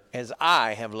another as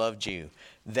I have loved you.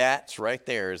 That's right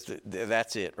there.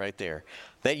 That's it right there.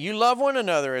 That you love one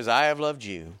another as I have loved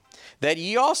you. That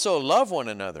ye also love one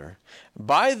another.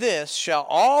 By this shall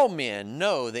all men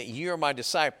know that ye are my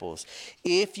disciples,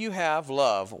 if you have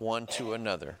love one to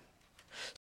another.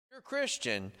 If you're a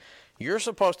Christian, you're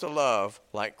supposed to love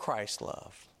like Christ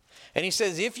loved. And he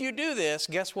says, if you do this,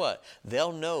 guess what?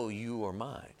 They'll know you are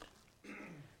mine.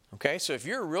 Okay, so if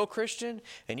you're a real Christian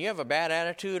and you have a bad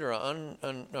attitude or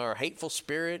or a hateful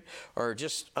spirit or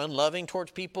just unloving towards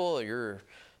people, or you're,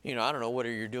 I don't know what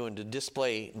you're doing to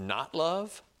display not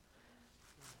love,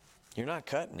 you're not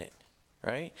cutting it,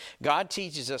 right? God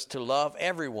teaches us to love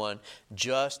everyone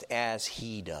just as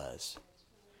he does.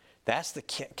 That's the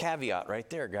caveat right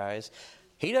there, guys.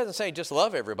 He doesn't say just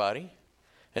love everybody.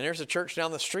 And there's a church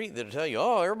down the street that'll tell you,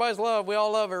 oh, everybody's love. We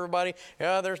all love everybody.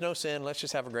 Yeah, there's no sin. Let's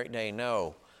just have a great day.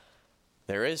 No.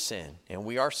 There is sin, and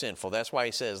we are sinful. That's why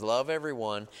he says, love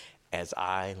everyone as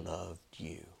I loved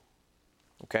you.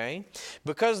 Okay?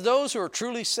 Because those who are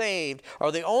truly saved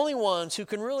are the only ones who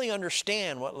can really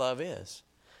understand what love is.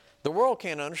 The world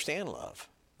can't understand love.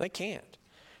 They can't.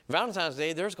 Valentine's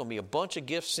Day, there's going to be a bunch of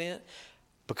gifts sent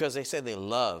because they say they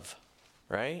love,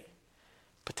 right?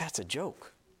 But that's a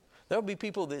joke. There'll be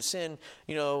people that send,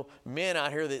 men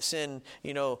out here that send,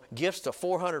 gifts to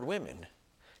 400 women.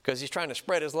 Because he's trying to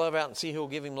spread his love out and see who'll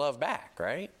give him love back,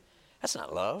 right? That's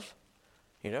not love,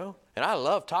 And I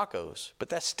love tacos, but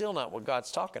that's still not what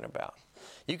God's talking about.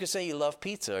 You can say you love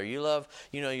pizza or you love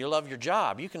your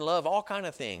job. You can love all kind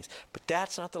of things, but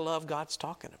that's not the love God's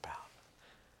talking about.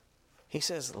 He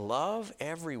says, love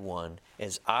everyone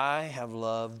as I have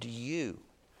loved you,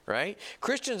 right?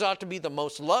 Christians ought to be the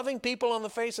most loving people on the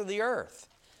face of the earth.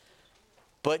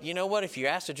 But you know what? If you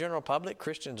ask the general public,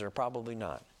 Christians are probably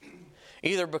not.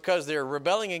 Either because they're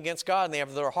rebelling against God and they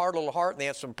have their hard little heart and they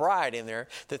have some pride in there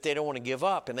that they don't want to give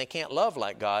up and they can't love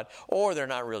like God, or they're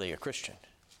not really a Christian.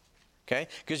 Okay?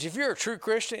 Because if you're a true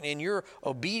Christian and you're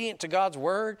obedient to God's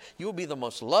word, you'll be the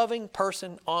most loving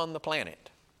person on the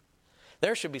planet.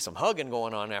 There should be some hugging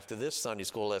going on after this Sunday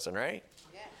school lesson, right?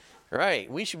 Yes.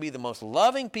 Right. We should be the most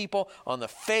loving people on the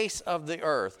face of the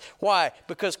earth. Why?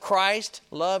 Because Christ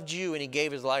loved you and he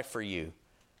gave his life for you.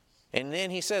 And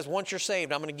then he says, once you're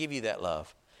saved, I'm going to give you that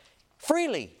love.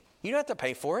 Freely. You don't have to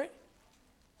pay for it.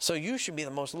 So you should be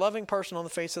the most loving person on the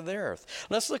face of the earth.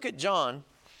 Let's look at John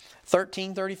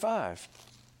 13:35.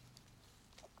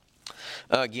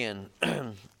 Again,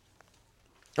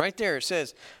 right there it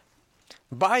says,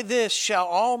 by this shall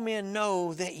all men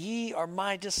know that ye are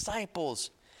my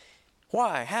disciples.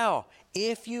 Why? How?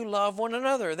 If you love one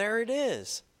another. There it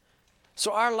is.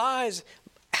 So our lives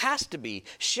has to be,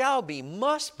 shall be,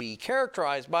 must be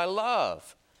characterized by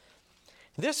love.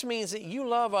 This means that you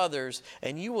love others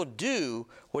and you will do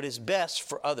what is best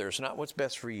for others, not what's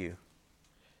best for you.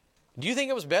 Do you think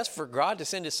it was best for God to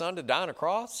send his son to die on a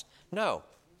cross? No.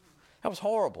 That was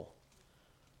horrible.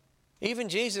 Even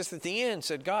Jesus at the end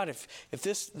said, God, if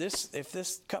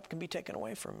this cup can be taken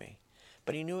away from me.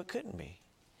 But he knew it couldn't be.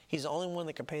 He's the only one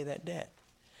that can pay that debt.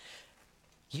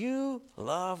 You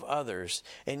love others,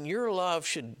 and your love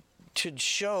should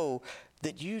show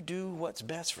that you do what's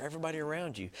best for everybody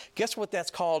around you. Guess what that's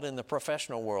called in the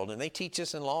professional world? And they teach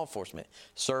this in law enforcement.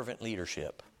 Servant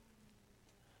leadership.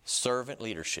 Servant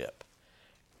leadership.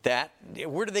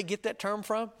 Where do they get that term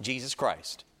from? Jesus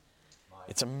Christ.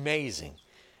 It's amazing.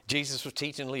 Jesus was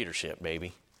teaching leadership,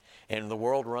 baby. And the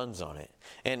world runs on it.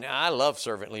 And I love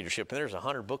servant leadership. And there's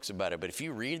 100 books about it. But if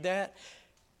you read that,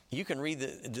 you can read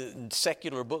the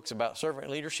secular books about servant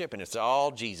leadership, and it's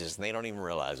all Jesus, and they don't even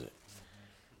realize it.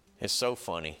 It's so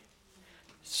funny.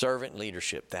 Servant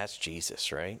leadership, that's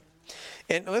Jesus, right?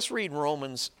 And let's read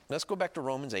Romans. Let's go back to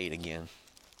Romans 8 again.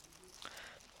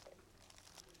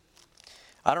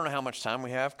 I don't know how much time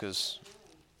we have because,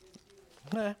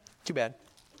 too bad.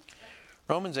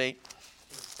 Romans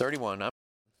 8:31.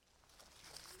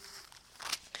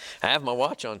 I have my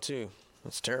watch on too.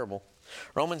 That's terrible.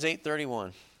 Romans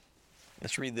 8:31.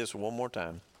 Let's read this one more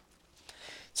time. It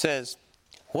says,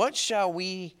 what shall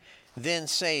we then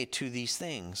say to these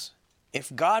things?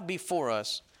 If God be for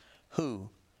us, who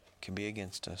can be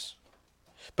against us?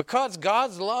 Because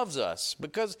God loves us,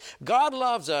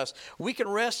 we can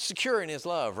rest secure in his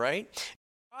love, right?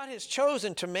 God has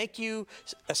chosen to make you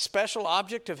a special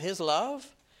object of his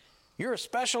love. You're a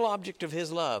special object of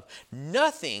his love.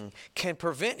 Nothing can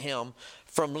prevent him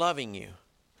from loving you.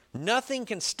 Nothing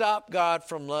can stop God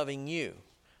from loving you,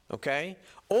 okay?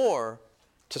 Or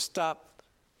to stop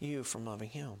you from loving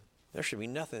him. There should be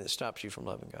nothing that stops you from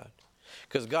loving God.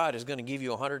 Because God is going to give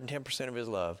you 110% of his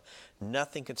love.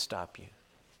 Nothing can stop you.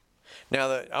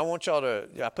 Now, I want y'all to,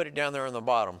 I put it down there on the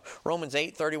bottom. Romans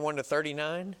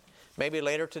 8:31-39. Maybe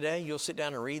later today, you'll sit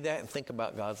down and read that and think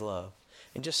about God's love.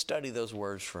 And just study those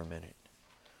words for a minute.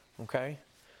 Okay?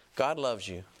 God loves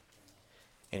you.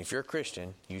 And if you're a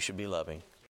Christian, you should be loving.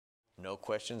 No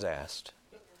questions asked.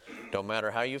 Don't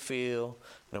matter how you feel,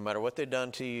 no matter what they've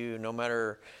done to you, no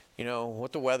matter,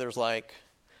 what the weather's like,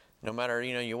 no matter,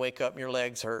 you wake up and your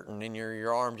leg's hurting and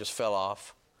your arm just fell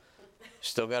off.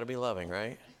 Still got to be loving,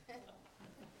 right?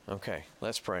 Okay,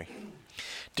 let's pray.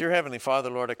 Dear Heavenly Father,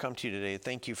 Lord, I come to you today.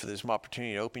 Thank you for this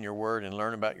opportunity to open your word and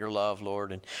learn about your love,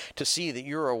 Lord, and to see that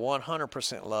you're a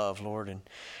 100% love, Lord, and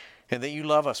that you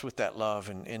love us with that love.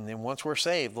 And then once we're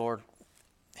saved, Lord,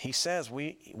 he says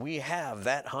we have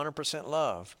that 100%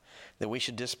 love, that we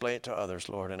should display it to others,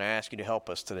 Lord. And I ask you to help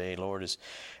us today, Lord,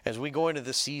 as we go into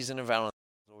the season of Valentine's,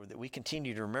 Lord, that we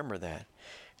continue to remember that,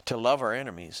 to love our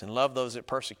enemies and love those that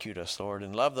persecute us, Lord,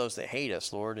 and love those that hate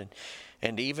us, Lord,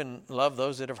 and even love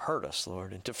those that have hurt us,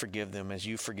 Lord, and to forgive them as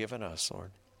you've forgiven us,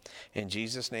 Lord. In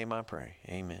Jesus' name I pray.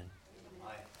 Amen.